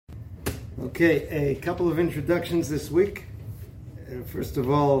Okay, a couple of introductions this week. First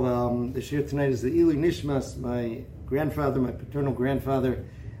of all, the shir tonight is the Ilu Nishmas, my grandfather, my paternal grandfather,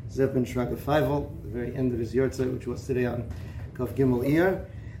 Zev ben Shraga Feivel, the very end of his yahrzeit, which was today on Kaf Gimel Iyar.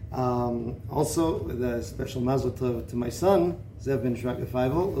 Also, the special mazel tov to my son, Zev ben Shraga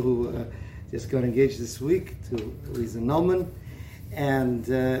Feivel, who just got engaged this week to Lisa Nolman. And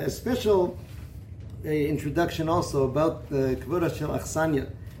a special introduction also about the Kvoda Shel Achsanya,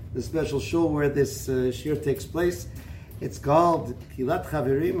 the special shul where this shir takes place. It's called Kilat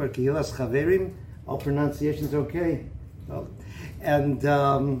Chaverim or Kihilas Chaverim. All pronunciations okay. And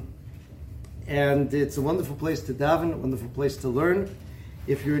it's a wonderful place to daven, a wonderful place to learn.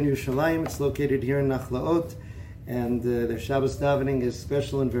 If you're in Yerushalayim, it's located here in Nachlaot, and their Shabbos davening is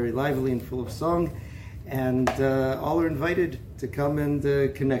special and very lively and full of song. And all are invited to come and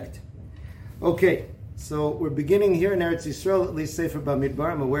connect. Okay. So we're beginning here in Eretz Yisrael, at least Sefer Bamidbar.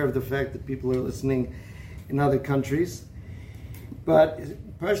 I'm aware of the fact that people are listening in other countries. But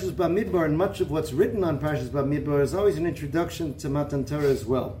Parshas Bamidbar and much of what's written on Parshas Bamidbar is always an introduction to Matan Torah as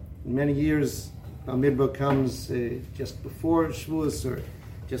well. In many years, Bamidbar comes just before Shavuos or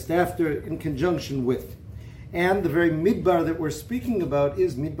just after, in conjunction with. And the very Midbar that we're speaking about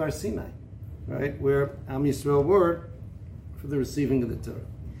is Midbar Sinai, right, where Am Yisrael were for the receiving of the Torah.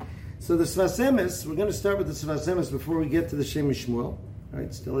 So the Sfas Emes, we're going to start with the Sfas Emes before we get to the Shem Mishmuel.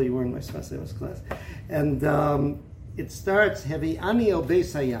 Right, Stella, you were in my Sfas Emes class. And it starts, Hevi ani el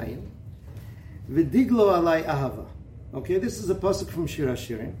beis hayayin, v'diglo alai ahava. Okay, this is a pasuk from Shir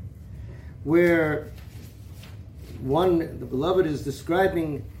HaShirim, where the beloved is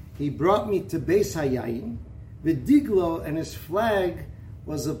describing, he brought me to beis hayayin, v'diglo, and his flag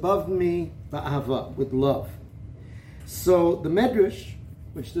was above me, ba'ahava, with love. So the Medrash,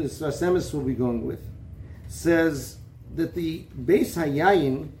 which the Sfas Emes will be going with, says that the Beis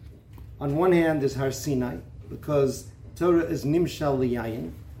Hayayin, on one hand, is Har Sinai, because Torah is Nimshal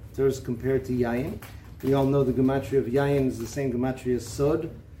Liyayin. Torah is compared to Yayin. We all know the gematria of Yayin is the same gematria as Sod.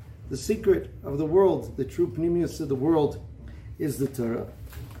 The secret of the world, the true pneumius of the world, is the Torah.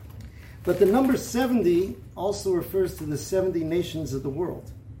 But the number 70 also refers to the 70 nations of the world.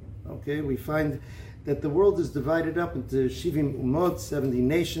 Okay, we find that the world is divided up into Shivim Umot, 70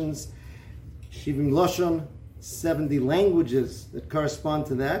 nations, Shivim Loshon, 70 languages that correspond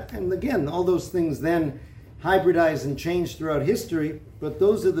to that. And again, all those things then hybridize and change throughout history, but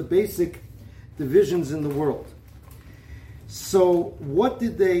those are the basic divisions in the world. So what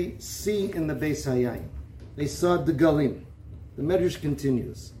did they see in the Beis Hayayin? They saw the Galim. The Medrash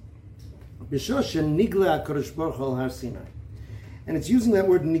continues. B'shoshen nigle HaKadosh Baruch Hu al Har Sinai. And it's using that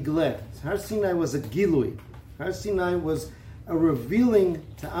word nigleh. Har Sinai was a gilui. Har Sinai was a revealing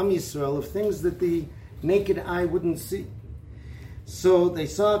to Am Yisrael of things that the naked eye wouldn't see. So they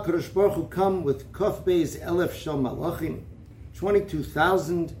saw Kadosh Baruch Hu come with Kof Beis Elef Shel Malachim,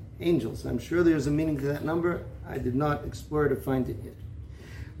 22,000 angels. I'm sure there's a meaning to that number. I did not explore to find it yet.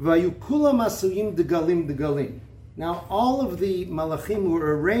 Vayu kulam asuyim degalim. Now all of the malachim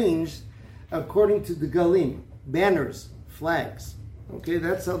were arranged according to the galim, banners, flags. Okay,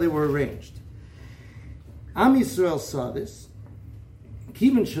 that's how they were arranged. Am Yisrael saw this.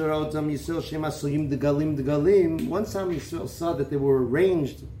 Kivan Sharot Am Yisrael Shem Asuyim Degalim. Once Am Yisrael saw that they were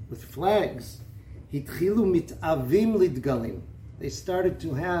arranged with flags, Hitchilu Mitavim Lidgalim. They started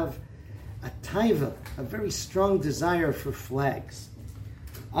to have a taiva, a very strong desire for flags.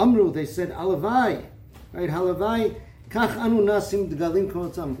 Amru, they said, Alavai, right? Halavai, Kach Anu Nasim Degalim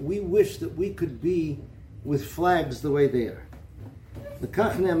Kotam. We wish that we could be with flags the way they are. The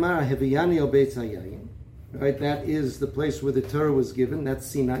Kach Ne'amar Heviyani El Beis Hayayin, right? That is the place where the Torah was given. That's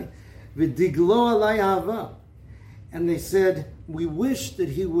Sinai. V'diglo alai hava, and they said, we wish that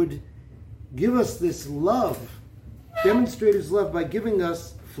he would give us this love, demonstrate his love by giving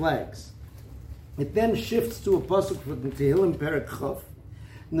us flags. It then shifts to a pasuk from Tehillim Perek Chof.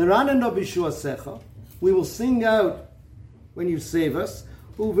 Neranenu b'shuasecha. We will sing out when you save us.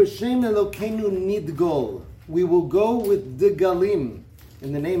 Uv'shem Elokeinu nidgol. We will go with Degalim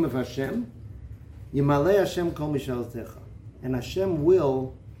in the name of Hashem. Yimalei Hashem kol mishaltecha. And Hashem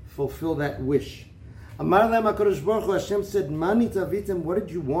will fulfill that wish. Amar lehem HaKadosh Baruch Hu, Hashem said, Mani tavitem, what did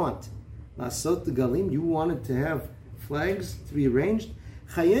you want? Lasot Degalim, you wanted to have flags to be arranged?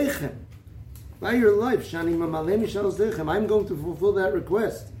 Chayechem, by your life, Shani mamalei mishaltecha, I'm going to fulfill that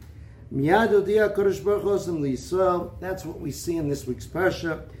request. Miyad odiya HaKadosh Baruch Hu osem liYisrael. That's what we see in this week's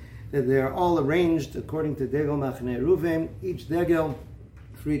parsha, that they are all arranged according to Degel Machnei Ruvain, each Degel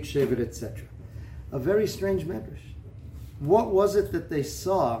for each Shevet, etc. A very strange medrash. What was it that they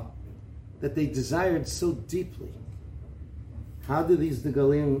saw that they desired so deeply? How do these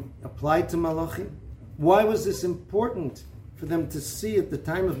Degalim apply to Malachim? Why was this important for them to see at the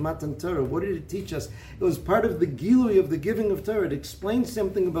time of Matan Torah? What did it teach us? It was part of the Gilui of the giving of Torah. It explains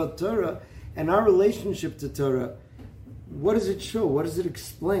something about Torah and our relationship to Torah. What does it show? What does it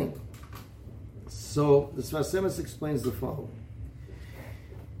explain? So the Sfas Emes explains the following.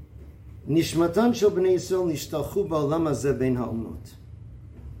 Nishmatan shel bnei Yisrael nishtalchu ba'olam hazeh bein ha'umot.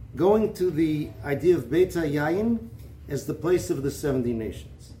 Going to the idea of Beit HaYayin as the place of the 70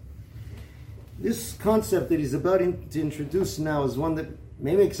 nations. This concept that he's about to introduce now is one that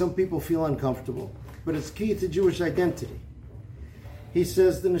may make some people feel uncomfortable, but it's key to Jewish identity. He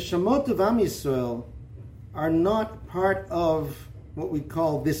says the neshamot of Am Yisrael are not part of what we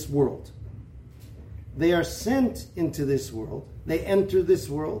call this world. They are sent into this world. They enter this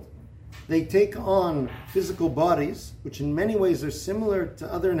world. They take on physical bodies, which in many ways are similar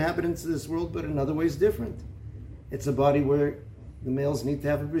to other inhabitants of this world, but in other ways different. It's a body where the males need to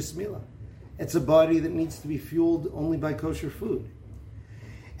have a bris milah. It's a body that needs to be fueled only by kosher food.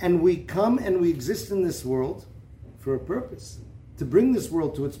 And we come and we exist in this world for a purpose, to bring this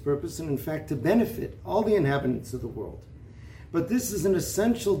world to its purpose, and in fact to benefit all the inhabitants of the world. But this is an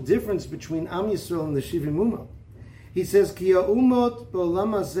essential difference between Am Yisrael and the Shivim Umot. He says, Ki ha'umot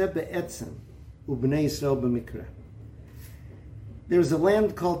ba'olam hazeh be'etzem, u'bnei Yisrael b'mikreh. There's a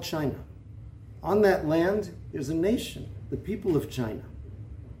land called China. On that land, there's a nation, the people of China.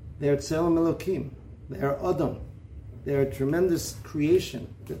 They are Tselem Elokim. They are Adam. They are a tremendous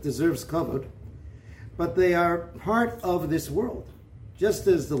creation that deserves kavod. But they are part of this world. Just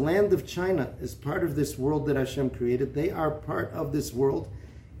as the land of China is part of this world that Hashem created, they are part of this world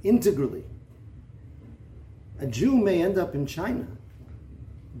integrally. A Jew may end up in China,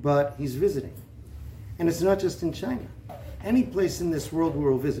 but he's visiting. And it's not just in China. Any place in this world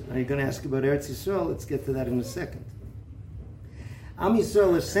we'll visit. Now you're going to ask about Eretz Yisrael. Let's get to that in a second. Am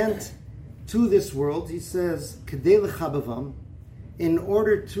Yisrael is sent to this world, he says, Kedei lechabavam, in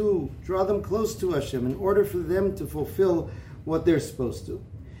order to draw them close to Hashem, in order for them to fulfill what they're supposed to,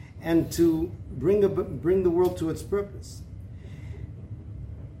 and to bring the world to its purpose.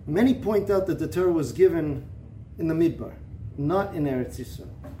 Many point out that the Torah was given in the Midbar, not in Eretz Yisrael.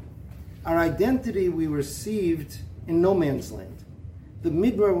 Our identity we received in no man's land. The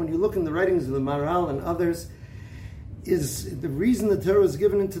Midbar, when you look in the writings of the Maharal and others, is the reason the Torah was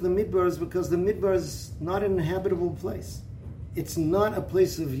given into the Midbar is because the Midbar is not an inhabitable place. It's not a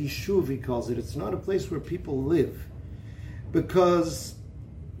place of Yishuv, he calls it. It's not a place where people live. Because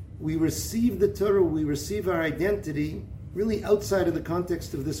we receive the Torah, we receive our identity really outside of the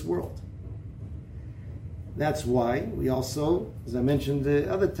context of this world. That's why we also, as I mentioned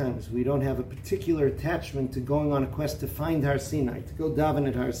other times, we don't have a particular attachment to going on a quest to find Har Sinai, to go daven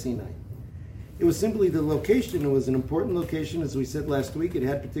at Har Sinai. It was simply the location. It was an important location, as we said last week. It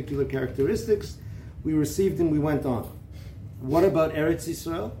had particular characteristics. We received and we went on. What about Eretz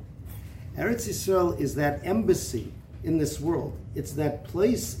Yisrael? Eretz Yisrael is that embassy in this world. It's that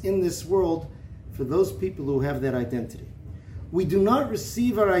place in this world for those people who have that identity. We do not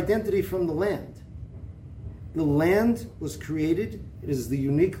receive our identity from the land. The land was created. It is the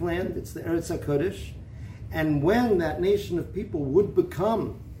unique land. It's the Eretz HaKodesh. And when that nation of people would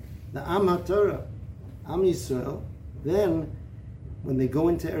become the Am Torah, Am Yisrael, then when they go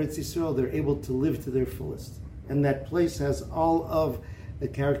into Eretz Yisrael, they're able to live to their fullest. And that place has all of the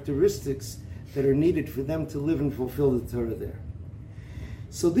characteristics that are needed for them to live and fulfill the Torah there.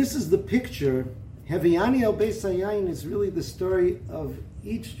 So this is the picture. Heviani al Beis Hayayin is really the story of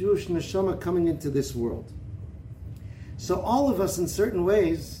each Jewish neshama coming into this world. So all of us in certain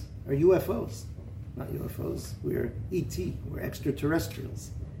ways are UFOs. Not UFOs, we're ET, we're extraterrestrials.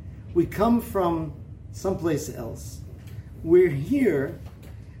 We come from someplace else. We're here,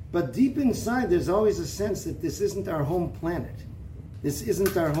 but deep inside there's always a sense that this isn't our home planet. This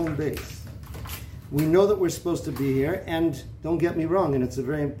isn't our home base. We know that we're supposed to be here, and don't get me wrong, and it's a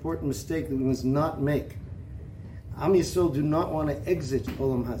very important mistake that we must not make. Am Yisrael do not want to exit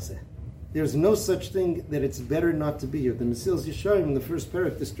Olam Hazeh. There's no such thing that it's better not to be here. The Mesilas Yesharim in the first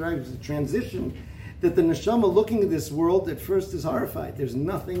parak describes the transition that the neshama looking at this world at first is horrified. There's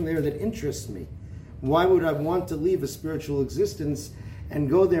nothing there that interests me. Why would I want to leave a spiritual existence and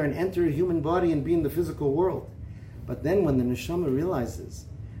go there and enter a human body and be in the physical world? But then when the neshama realizes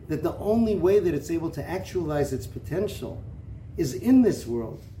that the only way that it's able to actualize its potential is in this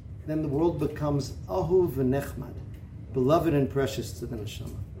world, then the world becomes ahuv v'nechmad, beloved and precious to the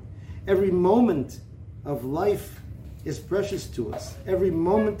neshama. Every moment of life is precious to us. Every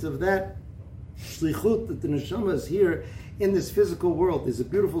moment of that shlichut that the neshama is here in this physical world. There's a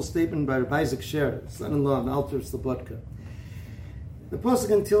beautiful statement by Rabbi Isaac Sher, son-in-law of Alter Slobodka. The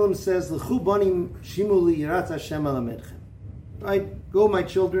pasuk in Tehillim says, "L'chu banim shimu li yirat Hashem alamedchem." Right? Go, my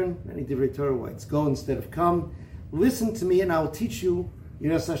children. Many divrei Torah writes, go instead of come. Listen to me, and I will teach you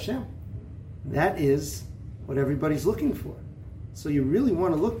yiras Hashem. That is what everybody's looking for. So you really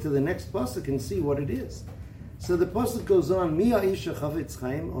want to look to the next pasuk and see what it is. So the pasuk goes on, Mi ha'isha chavetz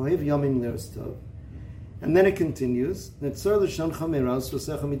chaim ohev yamim le'os tov. And then it continues, Netzor l'shoncha me'raz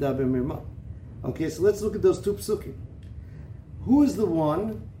v'secha midaber mirma. Okay, so let's look at those two psukim. Who is the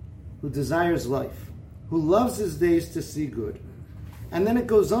one who desires life, who loves his days to see good? And then it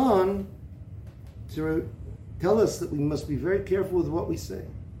goes on to tell us that we must be very careful with what we say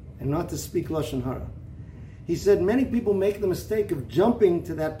and not to speak lashon hara. He said many people make the mistake of jumping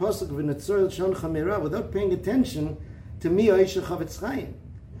to that pasuk of Netzor l'shoncha me'ra without paying attention to Mi ha'isha chavetz chaim.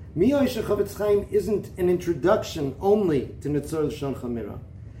 Mi ha'isha chavetz chaim isn't an introduction only to Netzor l'shoncha me'ra.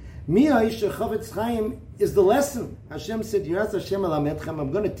 Mi ha'isha chavetz chaim is the lesson. Hashem said, Yiras Hashem alamedchem,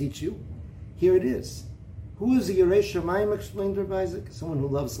 I'm going to teach you. Here it is. Who is a Yirei Shamayim, explained Rabbi Isaac? Someone who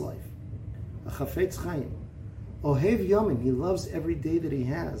loves life. A chafetz chaim. Ohev yomim, he loves every day that he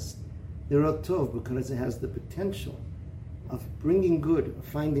has. L'rot tov, because it has the potential of bringing good, of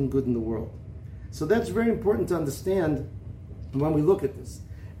finding good in the world. So that's very important to understand when we look at this.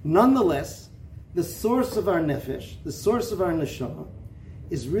 Nonetheless, the source of our nefesh, the source of our neshama,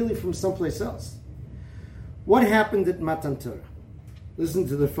 is really from someplace else. What happened at Matan Torah? Listen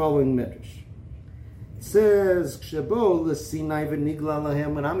to the following medrash. It says, "Kshebo l'Sinai v'nigla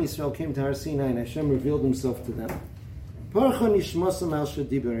lahem." When Am Yisrael came to Har Sinai and Hashem revealed Himself to them, Parcha nishmasam al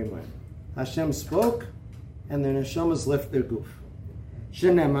shadiber imayim. Hashem spoke, and their neshamas left their guf.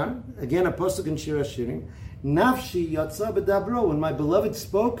 Shenemar, again a pasuk in Shir HaShirim, Nafshi yatsa b'dabro. When my beloved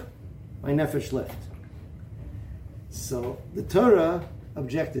spoke, my nefesh left. So the Torah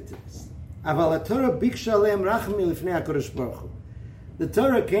objected to this. Aval Torah biksha lehem rachmi lifnei HaKadosh Baruch Hu. The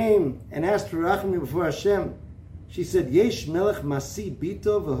Torah came and asked for rachmi before Hashem. She said, Yesh melech masi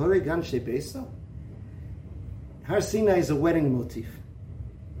bito v'horeg anshe beso. Har Sinai is a wedding motif.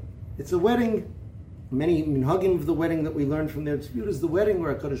 It's a wedding. Many minhagim of the wedding that we learn from there, it's viewed as the wedding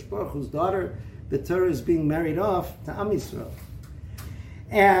where HaKadosh Baruch Hu's daughter, the Torah, is being married off to Am Yisrael.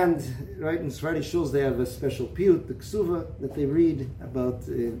 And right in Sephardi shuls they have a special piyut, the ksuva, that they read about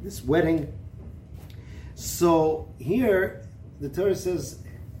this wedding. So here the Torah says,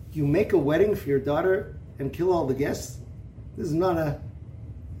 you make a wedding for your daughter and kill all the guests? This is not a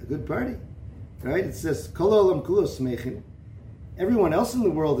good party, right? It says, Kol olam kulo smechin. Everyone else in the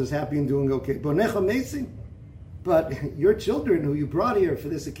world is happy and doing okay. Bonecha mesim. But your children, who you brought here for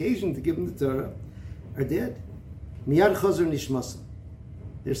this occasion to give them the Torah, are dead. Miyad chazar nishmasam.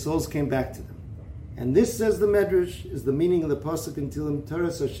 Their souls came back to them. And this, says the Medrash, is the meaning of the pasuk in Tehillim, Torah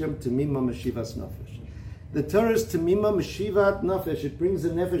Hashem Temima Meshivas Nafesh. The Torah is Temima Meshivat Nafesh. It brings the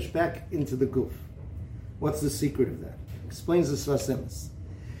nefesh back into the guf. What's the secret of that? Explains the Sfas Emes.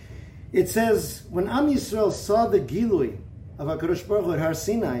 It says, when Am Yisrael saw the Gilui of HaKadosh Baruch Hu at Har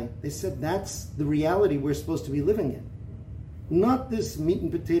Sinai, they said that's the reality we're supposed to be living in. Not this meat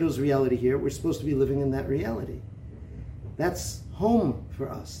and potatoes reality here. We're supposed to be living in that reality. That's home for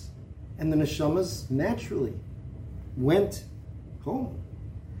us. And the neshamas naturally went home.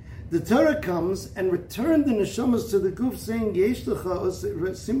 The Torah comes and returned the neshamas to the guf, saying, Yesh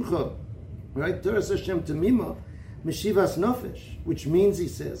lecha simcha, right? Torah Hashem Temima, Meshivas Nafesh, which means, he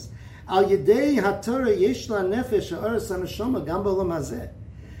says, Al Yedei HaTorah Yesh La Nefesh Ha'aras HaNeshama Gam B'Olam Hazeh.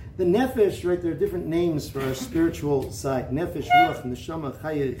 The nefesh, right, there are different names for our spiritual side. Nefesh, ruach, neshama,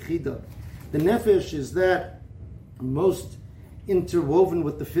 chaya, chida. The nefesh is that most interwoven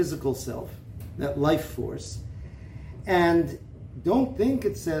with the physical self, that life force. And don't think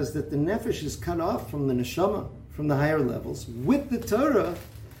it says that the nefesh is cut off from the neshama, from the higher levels. With the Torah,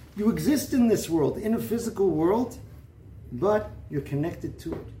 you exist in this world, in a physical world, but you're connected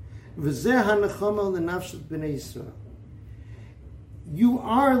to it. V'zeh ha'nechama l'nafsh b'nei Yisrael. You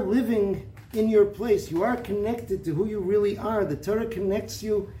are living in your place. You are connected to who you really are. The Torah connects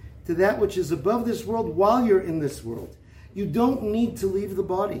you to that which is above this world while you're in this world. You don't need to leave the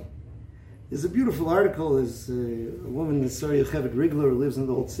body. There's a beautiful article. There's a woman, Sarah Yocheved Rigler, who lives in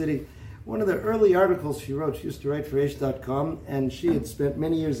the Old City. One of the early articles she wrote, she used to write for Aish.com, and she had spent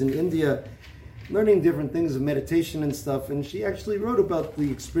many years in India learning different things of meditation and stuff, and she actually wrote about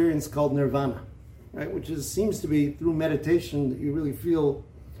the experience called nirvana, right? Which seems to be through meditation that you really feel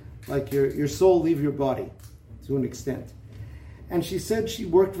like your soul leave your body to an extent. And she said she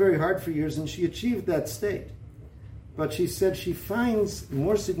worked very hard for years and she achieved that state. But she said she finds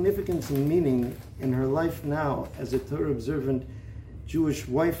more significance and meaning in her life now as a Torah observant Jewish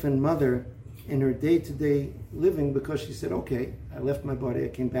wife and mother in her day-to-day living because she said, okay, I left my body, I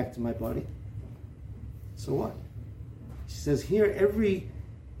came back to my body. So what? She says here, every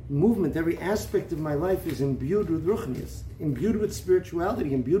movement, every aspect of my life is imbued with ruchnius, imbued with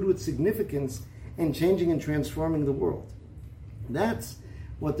spirituality, imbued with significance, and changing and transforming the world. That's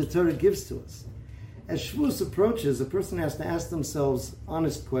what the Torah gives to us. As Shavuos approaches, a person has to ask themselves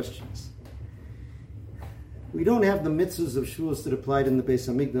honest questions. We don't have the mitzvahs of Shavuos that applied in the Beis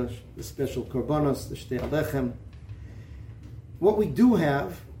Hamikdash, the special korbanos, the shtei alechem. What we do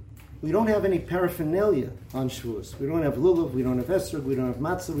have, we don't have any paraphernalia on Shavuos. We don't have lulav, we don't have esrog, we don't have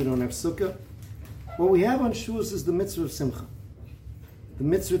matzah, we don't have sukkah. What we have on Shavuos is the mitzvah of simcha. The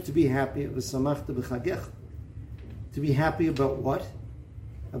mitzvah to be happy, v'samachta b'chagecha. To be happy about what?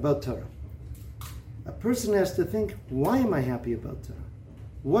 About Torah. A person has to think, why am I happy about Torah?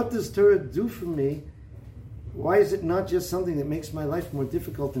 What does Torah do for me? Why is it not just something that makes my life more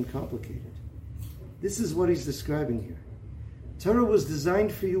difficult and complicated? This is what he's describing here. Torah was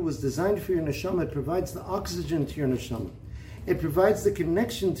designed for you, was designed for your neshama. It provides the oxygen to your neshama. It provides the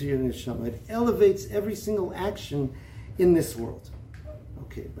connection to your neshama. It elevates every single action in this world.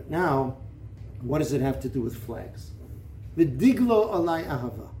 Okay, but now, what does it have to do with flags? V'diglo alai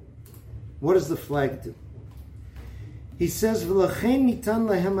ahava. What does the flag do? He says, V'lachein nitan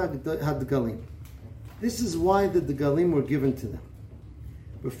lahem hadgalim. This is why the Degalim were given to them.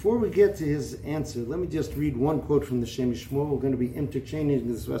 Before we get to his answer, let me just read one quote from the Shem Mishmuel. We're going to be interchanging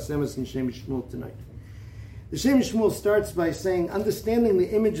the Sfas Emes and Shem Mishmuel tonight. The Shem Mishmuel starts by saying, understanding the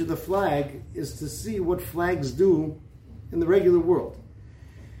image of the flag is to see what flags do in the regular world.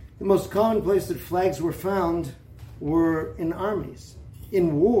 The most common place that flags were found were in armies.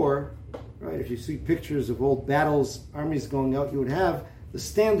 In war, right, if you see pictures of old battles, armies going out, you would have the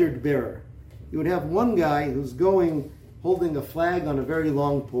standard bearer. You would have one guy who's going, holding a flag on a very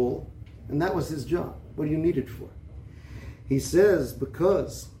long pole, and that was his job. What do you need it for? He says,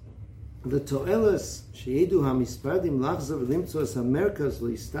 because the to'elas sheyedu hamispardim lachzav limtzos hamerkaz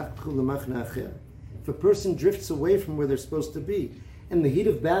leistachchu lemachna acher. If a person drifts away from where they're supposed to be, in the heat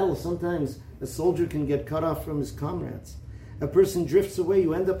of battle, sometimes a soldier can get cut off from his comrades. A person drifts away,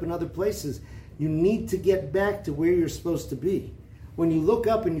 you end up in other places. You need to get back to where you're supposed to be. When you look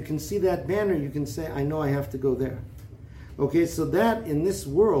up and you can see that banner, you can say, I know I have to go there. Okay, so that in this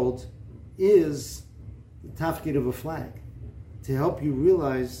world is the tafkid of a flag, to help you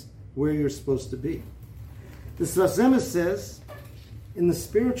realize where you're supposed to be. The Sfas Emes says, in the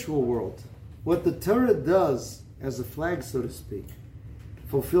spiritual world, what the Torah does as a flag, so to speak,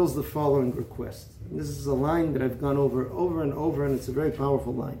 fulfills the following request. And this is a line that I've gone over and over, and it's a very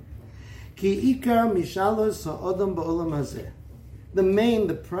powerful line. Ki ikar mishalos ha'odam ba'olam hazeh.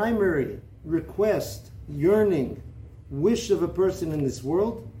 The primary request, yearning, wish of a person in this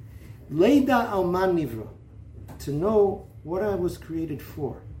world, leida al man nivra, to know what I was created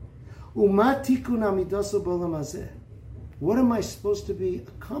for. Uma tikun amidaso b'olam hazeh. What am I supposed to be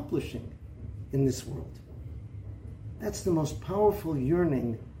accomplishing in this world? That's the most powerful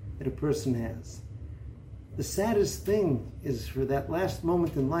yearning that a person has. The saddest thing is for that last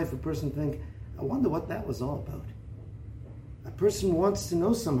moment in life, a person think, I wonder what that was all about. A person wants to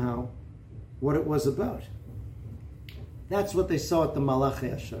know somehow what it was about. That's what they saw at the Malachi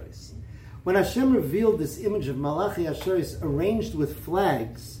Asharis. When Hashem revealed this image of Malachi Asharis arranged with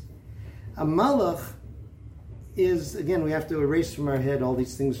flags, a malach is, again, we have to erase from our head all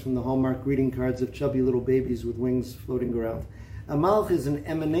these things from the Hallmark greeting cards of chubby little babies with wings floating around. A malach is an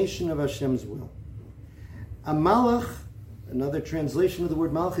emanation of Hashem's will. A malach, another translation of the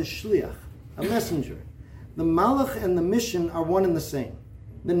word malach, is shliach, a messenger. The malach and the mission are one and the same.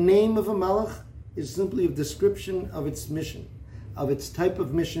 The name of a malach is simply a description of its mission, of its type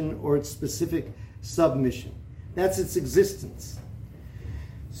of mission or its specific submission. That's its existence.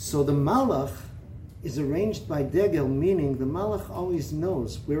 So the malach is arranged by degel, meaning the malach always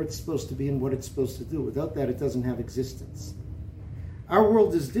knows where it's supposed to be and what it's supposed to do. Without that, it doesn't have existence. Our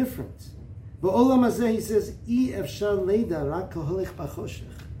world is different. Ba'olam hazeh, he says, I efshar leida rak koholich b'choshech.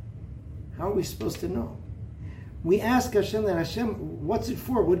 How are we supposed to know? We ask Hashem that, Hashem, what's it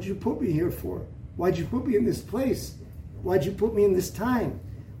for? What did you put me here for? Why did you put me in this place? Why did you put me in this time?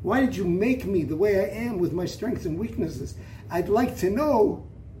 Why did you make me the way I am with my strengths and weaknesses? I'd like to know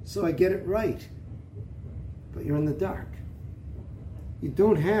so I get it right. But you're in the dark. You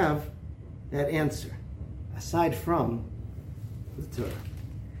don't have that answer, aside from the Torah.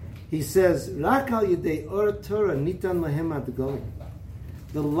 He says, Rak al yedei or Torah nitan lahem adgalim.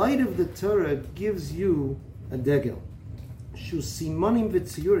 The light of the Torah gives you a degel. Shu simonim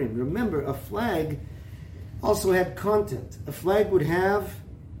v'tziyurim. Remember, a flag also had content. A flag would have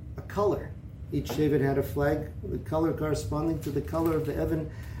a color. Each Shevet had a flag, the color corresponding to the color of the Evan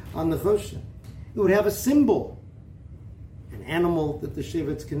on the Choshen. It would have a symbol, an animal that the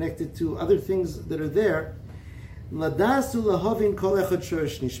Shevet's connected to, other things that are there. Ladasu lahavin kol echad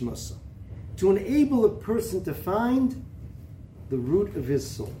shorish nishmasa, to enable a person to find the root of his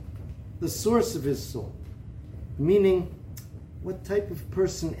soul, the source of his soul. Meaning, what type of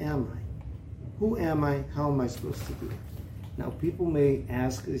person am I? Who am I? How am I supposed to be? Now, people may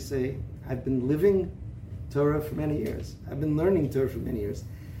ask, they say, I've been living Torah for many years. I've been learning Torah for many years.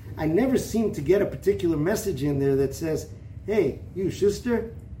 I never seem to get a particular message in there that says, hey, you,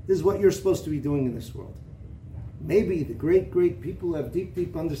 Schuster, this is what you're supposed to be doing in this world. Maybe the great, great people who have deep,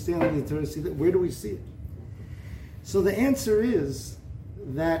 deep understanding of the Torah see that. Where do we see it? So the answer is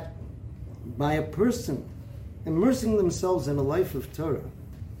that by a person immersing themselves in a life of Torah,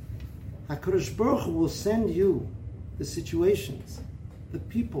 HaKadosh Baruch Hu will send you the situations, the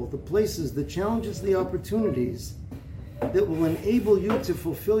people, the places, the challenges, the opportunities that will enable you to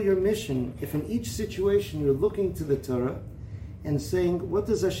fulfill your mission if in each situation you're looking to the Torah and saying, what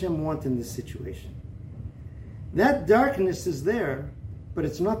does Hashem want in this situation? That darkness is there, but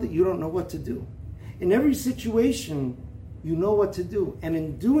it's not that you don't know what to do. In every situation, you know what to do. And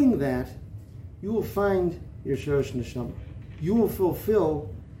in doing that, you will find your Shorosh Neshama. You will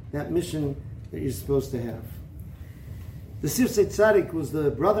fulfill that mission that you're supposed to have. The Sifsei Tzaddik was the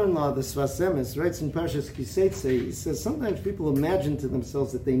brother-in-law of the Sfas Emes, writes in Parshas Kiseitze. He says, sometimes people imagine to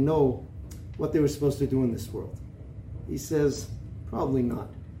themselves that they know what they were supposed to do in this world. He says, probably not.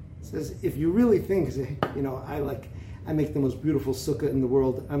 He says, if you really think, I make the most beautiful sukkah in the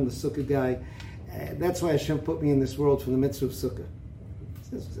world, I'm the sukkah guy, that's why Hashem put me in this world for the mitzvah of sukkah. He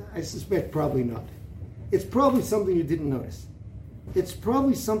says, I suspect probably not. It's probably something you didn't notice. It's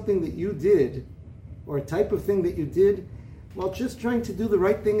probably something that you did, or a type of thing that you did, while just trying to do the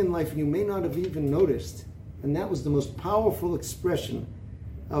right thing in life, and you may not have even noticed. And that was the most powerful expression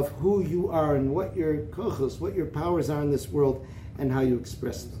of who you are and what your kochos, what your powers are in this world, and how you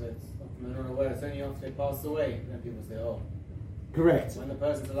express them. So it's unaware. It's only after they pass away then people say, oh. Correct. When the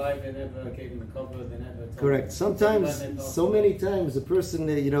person's alive, they never gave him a cover, they never told Correct. him. Sometimes, so many times, the person,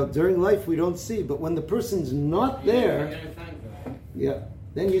 during life we don't see, but when the person's not there,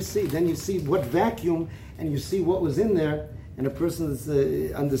 then you see what vacuum, and you see what was in there, and a person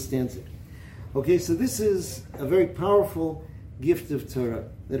understands it. Okay, so this is a very powerful gift of Torah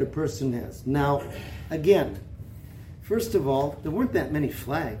that a person has. Now, again, first of all, there weren't that many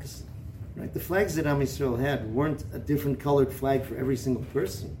flags. Right? The flags that Am Yisrael had weren't a different colored flag for every single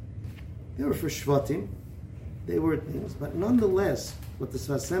person. They were for Shvatim. They were things. But nonetheless, what the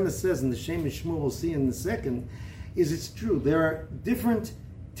Sfas Emes says, and the Shem Mishmuel will see in the second, is it's true. There are different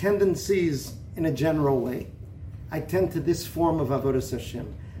tendencies in a general way. I tend to this form of Avodas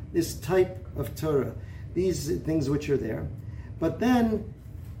Hashem, this type of Torah, these things which are there. But then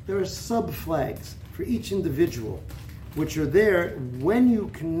there are sub-flags for each individual, which are there when you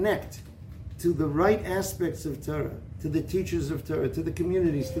connect to the right aspects of Torah, to the teachers of Torah, to the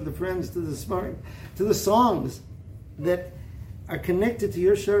communities, to the friends, to the smart, to the songs that are connected to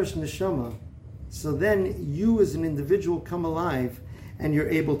your Shorosh Neshama. So then you as an individual come alive and you're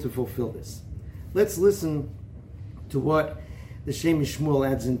able to fulfill this. Let's listen to what the Shem Mishmuel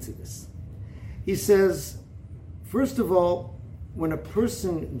adds into this. He says, first of all, when a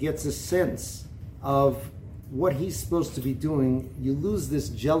person gets a sense of what he's supposed to be doing, you lose this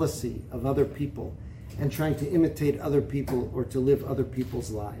jealousy of other people and trying to imitate other people or to live other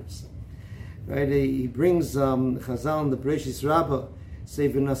people's lives. Right? He brings Chazal in the Bereshis Rabbah, say,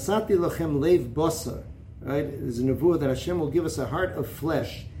 "V'nasati lachem leiv basar." Right? There's a nevuah that Hashem will give us a heart of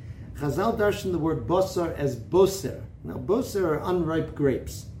flesh. Chazal darshan the word basar as boser. Now, boser are unripe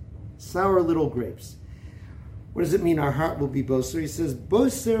grapes, sour little grapes. What does it mean? Our heart will be boser. He says,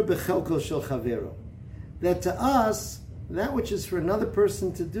 boser bechelko shel chavero. That to us, that which is for another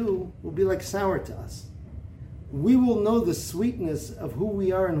person to do will be like sour to us. We will know the sweetness of who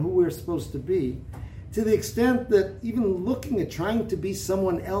we are and who we're supposed to be, to the extent that even looking at trying to be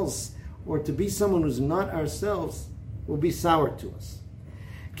someone else or to be someone who's not ourselves will be sour to us.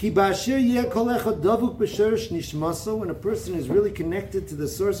 When a person is really connected to the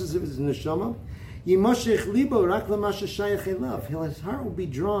sources of his neshama, his heart will be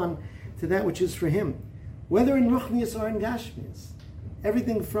drawn to that which is for him, whether in ruchnius or in gashmius.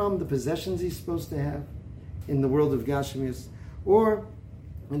 Everything from the possessions he's supposed to have in the world of gashmius, or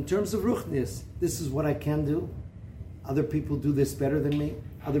in terms of ruchnius, this is what I can do. Other people do this better than me.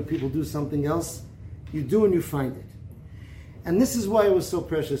 Other people do something else. You do and you find it. And this is why it was so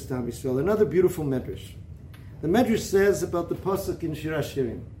precious to Am Yisrael. Another beautiful medrash. The medrash says about the pasuk in Shir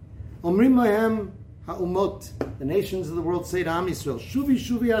Hashirim, Omrim Lahem Ha'umot, the nations of the world say to Am Yisrael, Shuvi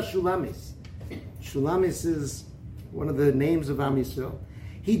Shuvi HaShulamis. Shulamis is one of the names of Am Yisrael.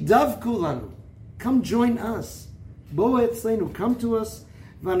 Hidav Kulanu, come join us. Bo Etzleinu, come to us.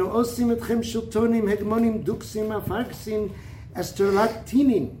 Vanu Osim Etchem Shiltonim Hegmonim Duksim Afarksin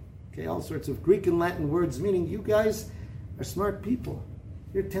Esterlatinin. Okay, all sorts of Greek and Latin words meaning you guys are smart people.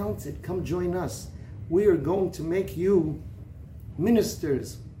 You're talented. Come join us. We are going to make you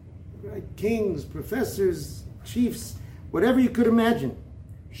ministers, right? Kings, professors, chiefs, whatever you could imagine.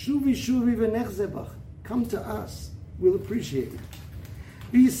 Shuvi shuvi v'nechzebach. Come to us. We'll appreciate it.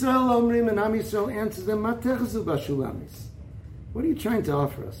 Yisrael omrim, and Am Yisrael answers them, Ma techzu b'shulamis. What are you trying to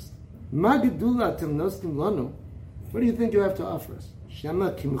offer us? Ma gedula atem nostim lanu. What do you think you have to offer us?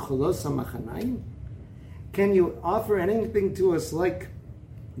 Shema kimcholos hamachanayim. Can you offer anything to us like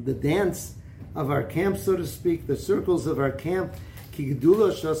the dance of our camp, so to speak, the circles of our camp? Ki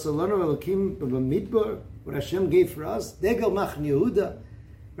gedula shasalanu elokim b'midbar. What Hashem gave for us, Degel Machne Yehuda,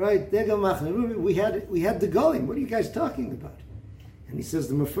 right? Degel Machne Yehuda. We had the Golim. What are you guys talking about? And he says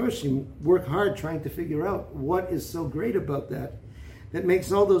the Mefarshim work hard trying to figure out what is so great about that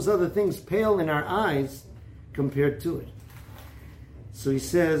makes all those other things pale in our eyes compared to it. So he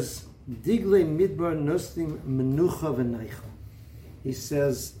says, Digle Midbar Nostim Menucha V'Naicha. He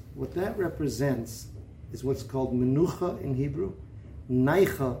says what that represents is what's called Menucha in Hebrew,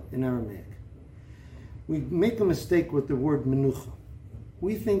 Naicha in Aramaic. We make a mistake with the word menucha.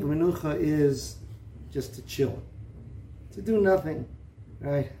 We think menucha is just to chill, to do nothing,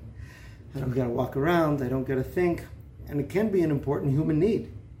 right? I don't got to walk around, I don't got to think, and it can be an important human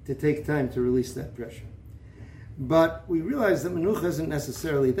need to take time to release that pressure. But we realize that menucha isn't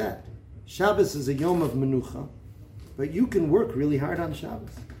necessarily that. Shabbos is a yom of menucha, but you can work really hard on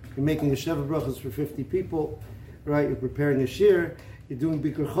Shabbos. You're making a Sheva Brachos for 50 people, right? You're preparing a shir, you're doing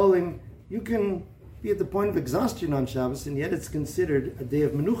Bikur Cholim. You can be at the point of exhaustion on Shabbos, and yet it's considered a day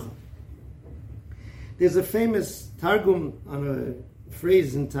of menucha. There's a famous targum on a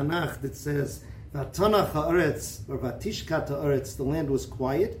phrase in Tanakh that says, "Vatanach haaretz," or "Vatishkat haaretz," the land was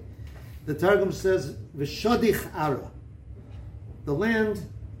quiet. The targum says, "V'shodich ara," the land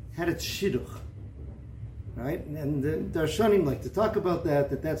had its shidduch, right? And the Darshanim like to talk about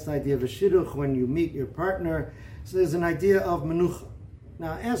that's the idea of a shidduch when you meet your partner. So there's an idea of menucha.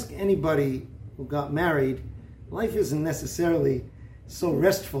 Now, ask anybody who got married, life isn't necessarily so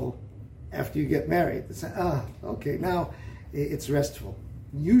restful after you get married. It's okay, now it's restful.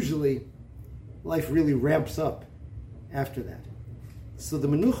 Usually, life really ramps up after that. So the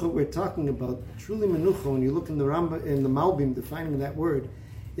menucha we're talking about, truly menucha, when you look in the Malbim defining that word,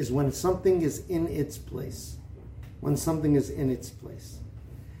 is when something is in its place. When something is in its place.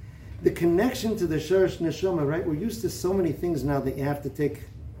 The connection to the Sharash Neshama, right? We're used to so many things now that you have to take,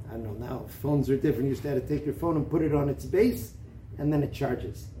 I don't know, now phones are different. You used to have to take your phone and put it on its base, and then it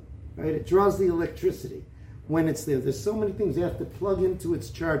charges, right? It draws the electricity when it's there. There's so many things you have to plug into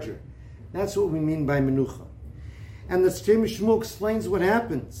its charger. That's what we mean by menucha. And the Shem Mishmuel explains what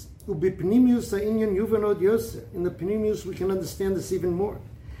happens. In the Pnimius we can understand this even more.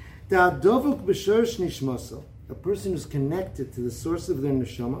 A person who's connected to the source of their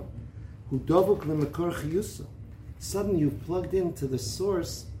neshama, suddenly you've plugged into the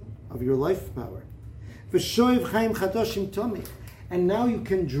source of your life power. And now you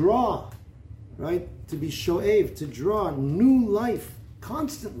can draw, right? To be shoev, to draw new life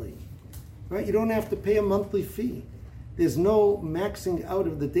constantly, right? You don't have to pay a monthly fee. There's no maxing out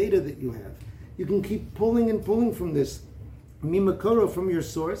of the data that you have. You can keep pulling and pulling from this mimakoro, from your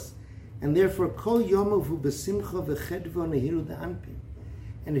source, and therefore kol yomavu besimcha v'chedva nehiru da'anpim.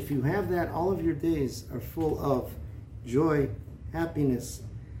 And if you have that, all of your days are full of joy, happiness,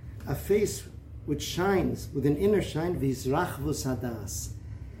 a face which shines with an inner shine, v'izrachvus hadas,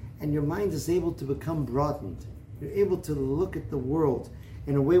 and your mind is able to become broadened. You're able to look at the world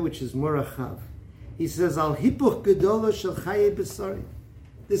in a way which is more rachav. He says, Al hipuch gedola shel chaye besari.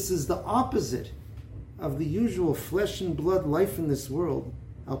 This is the opposite of the usual flesh and blood life in this world.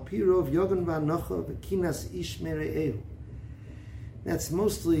 Al pirov yogan v'anocha v'kinas ish mere'ehu. That's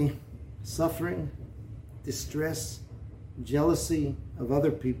mostly suffering, distress, jealousy of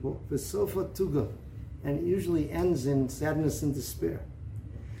other people, v'sofa tuga, and it usually ends in sadness and despair.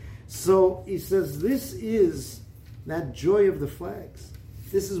 So he says, this is that joy of the flags.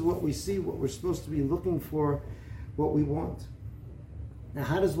 This is what we see, what we're supposed to be looking for, what we want. Now,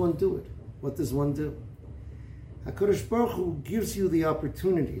 how does one do it? What does one do? HaKadosh Baruch Hu gives you the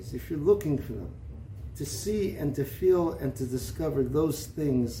opportunities, if you're looking for them, to see and to feel and to discover those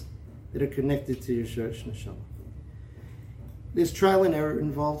things that are connected to your Sharash Neshama. There's trial and error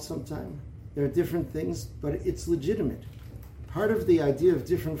involved sometimes. There are different things, but it's legitimate. Part of the idea of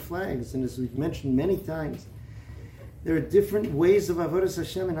different flags, and as we've mentioned many times, there are different ways of Avodas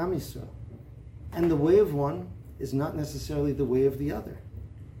Hashem in Am Yisrael. And the way of one is not necessarily the way of the other.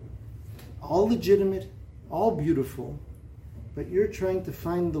 All legitimate, all beautiful, but you're trying to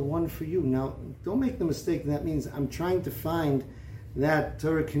find the one for you. Now, don't make the mistake that means I'm trying to find that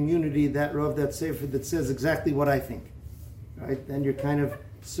Torah community, that Rav, that Sefer that says exactly what I think. Right? Then you're kind of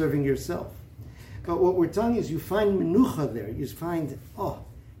serving yourself. But what we're telling is you find menucha there. You find,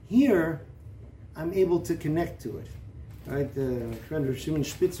 here I'm able to connect to it. Right? My friend Rav Shimon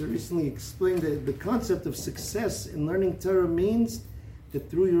Spitzer recently explained that the concept of success in learning Torah means that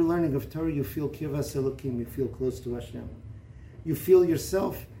through your learning of Torah you feel kirvas Elokim, you feel close to Hashem. You feel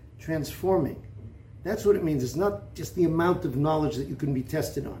yourself transforming. That's what it means. It's not just the amount of knowledge that you can be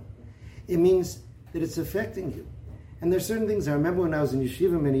tested on. It means that it's affecting you. And there's certain things, I remember when I was in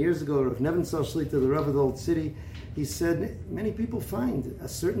yeshiva many years ago, Rav Nevin Sal Shlita, the Rav of the Old City, he said, many people find a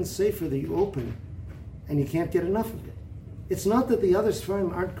certain sefer that you open and you can't get enough of it. It's not that the other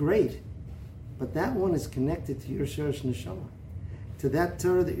sefarim aren't great, but that one is connected to your Shorosh Neshama, to that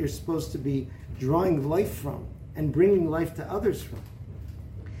Torah that you're supposed to be drawing life from and bringing life to others from.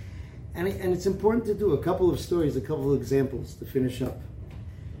 And it's important to do a couple of stories, a couple of examples to finish up.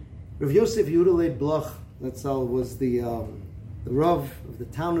 Rav Yosef Yudalei Bloch, Letzal, was the Rav of the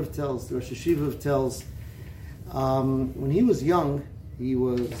town of Telz, the Rosh Hashiva of Telz. When he was young, he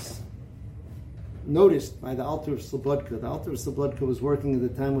was noticed by the Alter of Slobodka. The Alter of Slobodka was working at the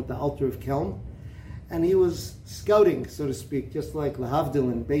time with the Alter of Kelm, and he was scouting, so to speak, just like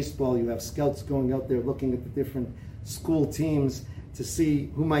Lahavdil in baseball. You have scouts going out there looking at the different school teams to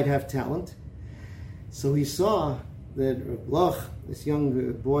see who might have talent. So he saw that Rav Bloch, this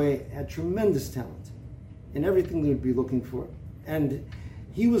young boy, had tremendous talent in everything they would be looking for. And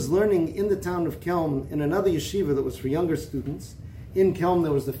he was learning in the town of Kelm in another yeshiva that was for younger students. In Kelm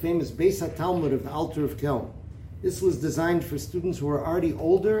there was the famous Beis HaTalmud of the Alter of Kelm. This was designed for students who were already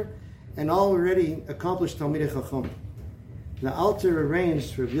older and already accomplished Talmidei Chacham. The Alter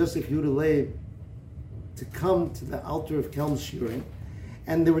arranged for Rav Yosef Yehuda Leib to come to the Alter of Kelm's shiurim,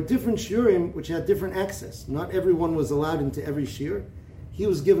 and there were different shiurim which had different access. Not everyone was allowed into every shiur. He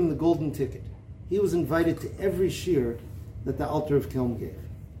was given the golden ticket. He was invited to every shiur that the Alter of Kelm gave.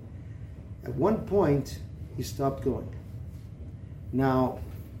 At one point, he stopped going. Now,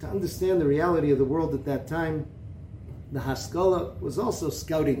 to understand the reality of the world at that time, the Haskalah was also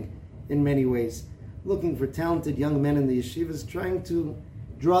scouting in many ways, looking for talented young men in the yeshivas, trying to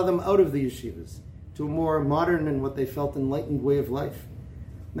draw them out of the yeshivas to a more modern and what they felt enlightened way of life.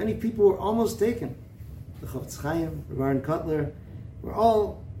 Many people were almost taken. The Chavetz Chaim, Rav Aaron Kotler, were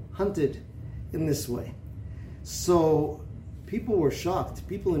all hunted in this way. So people were shocked.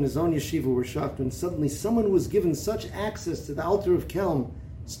 People in his own yeshiva were shocked when suddenly someone who was given such access to the Alter of Kelm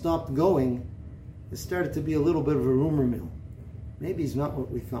stopped going. It started to be a little bit of a rumor mill. Maybe he's not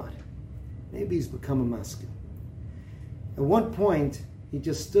what we thought. Maybe he's become a maskil. At one point, he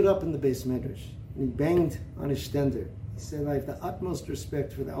just stood up in the Beis Medrash and he banged on his shtender. He said, I have the utmost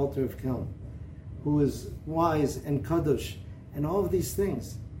respect for the Alter of Kelm, who is wise and kadosh and all of these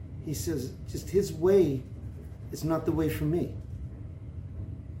things. He says, just his way is not the way for me.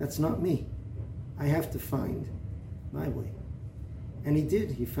 That's not me. I have to find my way. And he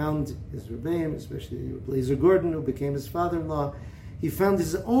did. He found his Rebbeim, especially Blazer Gordon, who became his father-in-law. He found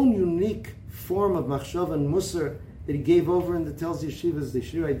his own unique form of machshava and musar that he gave over in the Telz Yeshivas, the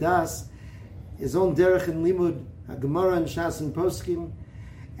Shirei Das, his own derech and limud, Gemara and Shas and Poskim,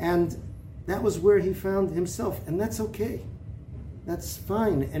 and that was where he found himself, and that's okay. That's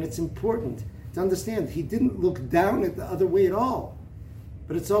fine, and it's important to understand. He didn't look down at the other way at all,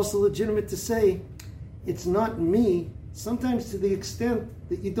 but it's also legitimate to say, it's not me, sometimes to the extent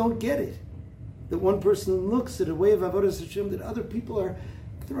that you don't get it. That one person looks at a way of Avodas Hashem that other people are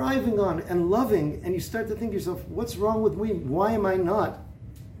thriving on and loving, and you start to think to yourself, what's wrong with me? Why am I not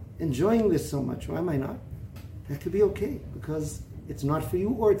enjoying this so much? Why am I not? That could be okay, because it's not for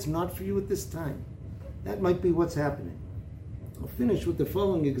you, or it's not for you at this time. That might be what's happening. I'll finish with the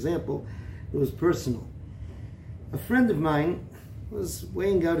following example. It was personal. A friend of mine was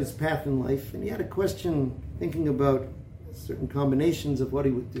weighing out his path in life, and he had a question thinking about certain combinations of what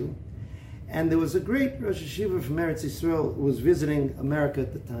he would do. And there was a great Rosh Hashiva from Eretz Yisrael who was visiting America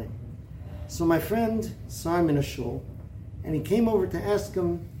at the time. So my friend saw him in a shul, and he came over to ask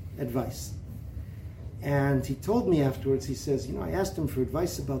him advice. And he told me afterwards, he says, I asked him for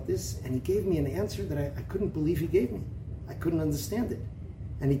advice about this, and he gave me an answer that I couldn't believe he gave me. I couldn't understand it.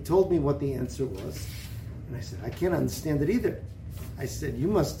 And he told me what the answer was. And I said, I can't understand it either. I said, you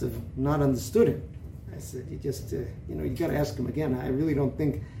must have not understood him. I said, you just, you got to ask him again. I really don't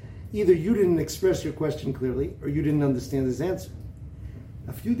think, either you didn't express your question clearly or you didn't understand his answer.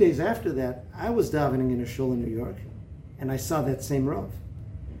 A few days after that, I was davening in a shul in New York, and I saw that same Rav.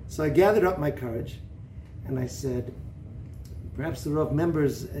 So I gathered up my courage, and I said, perhaps the Rav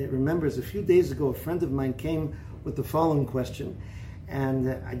remembers a few days ago, a friend of mine came with the following question,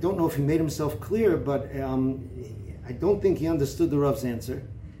 and I don't know if he made himself clear, but I don't think he understood the Rav's answer,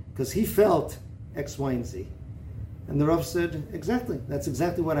 because he felt X, Y, and Z. And the Rav said, exactly, that's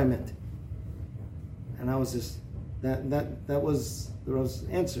exactly what I meant. And I was just, that was the Rav's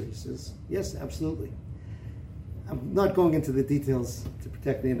answer. He says, yes, absolutely. I'm not going into the details to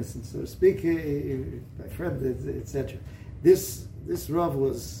protect the innocent, so to speak, my friend, etc. This Rav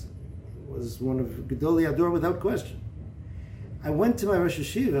was one of Gedolei Ador without question. I went to my Rosh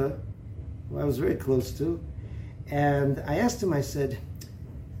Yeshiva, who I was very close to, and I asked him, I said,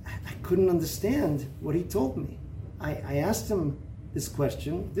 I couldn't understand what he told me. I asked him this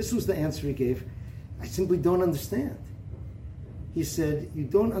question, this was the answer he gave, I simply don't understand. He said, you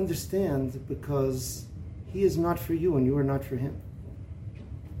don't understand because he is not for you and you are not for him.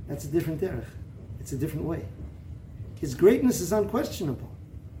 That's a different derech. It's a different way. His greatness is unquestionable,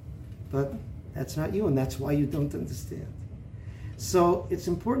 but that's not you, and that's why you don't understand. So it's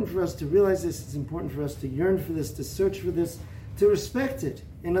important for us to realize this, it's important for us to yearn for this, to search for this, to respect it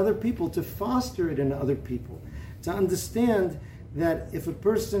in other people, to foster it in other people, to understand that if a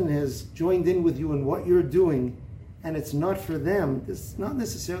person has joined in with you in what you're doing and it's not for them, it's not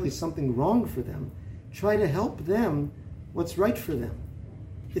necessarily something wrong for them. Try to help them what's right for them.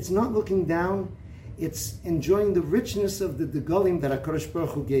 It's not looking down, it's enjoying the richness of the degalim that HaKadosh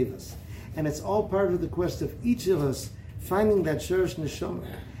Baruch Hu gave us. And it's all part of the quest of each of us finding that Sheresh Neshama.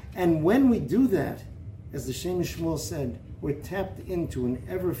 And when we do that, as the Shem Mishmuel said, we're tapped into an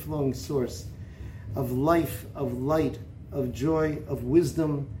ever-flowing source of life, of light, of joy, of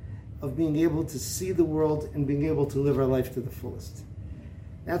wisdom, of being able to see the world and being able to live our life to the fullest.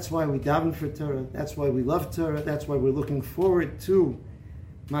 That's why we daven for Torah, that's why we love Torah, that's why we're looking forward to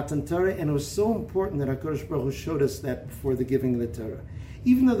Matan Torah, and it was so important that HaKadosh Baruch Hu showed us that before the giving of the Torah.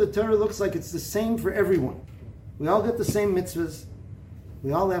 Even though the Torah looks like it's the same for everyone, we all get the same mitzvahs,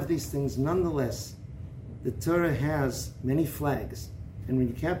 we all have these things, nonetheless, the Torah has many flags, and when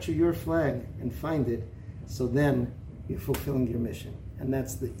you capture your flag and find it, so then you're fulfilling your mission. And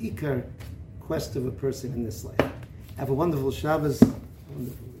that's the ikar quest of a person in this life. Have a wonderful Shabbos.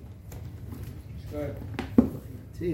 Wonderful week. Good.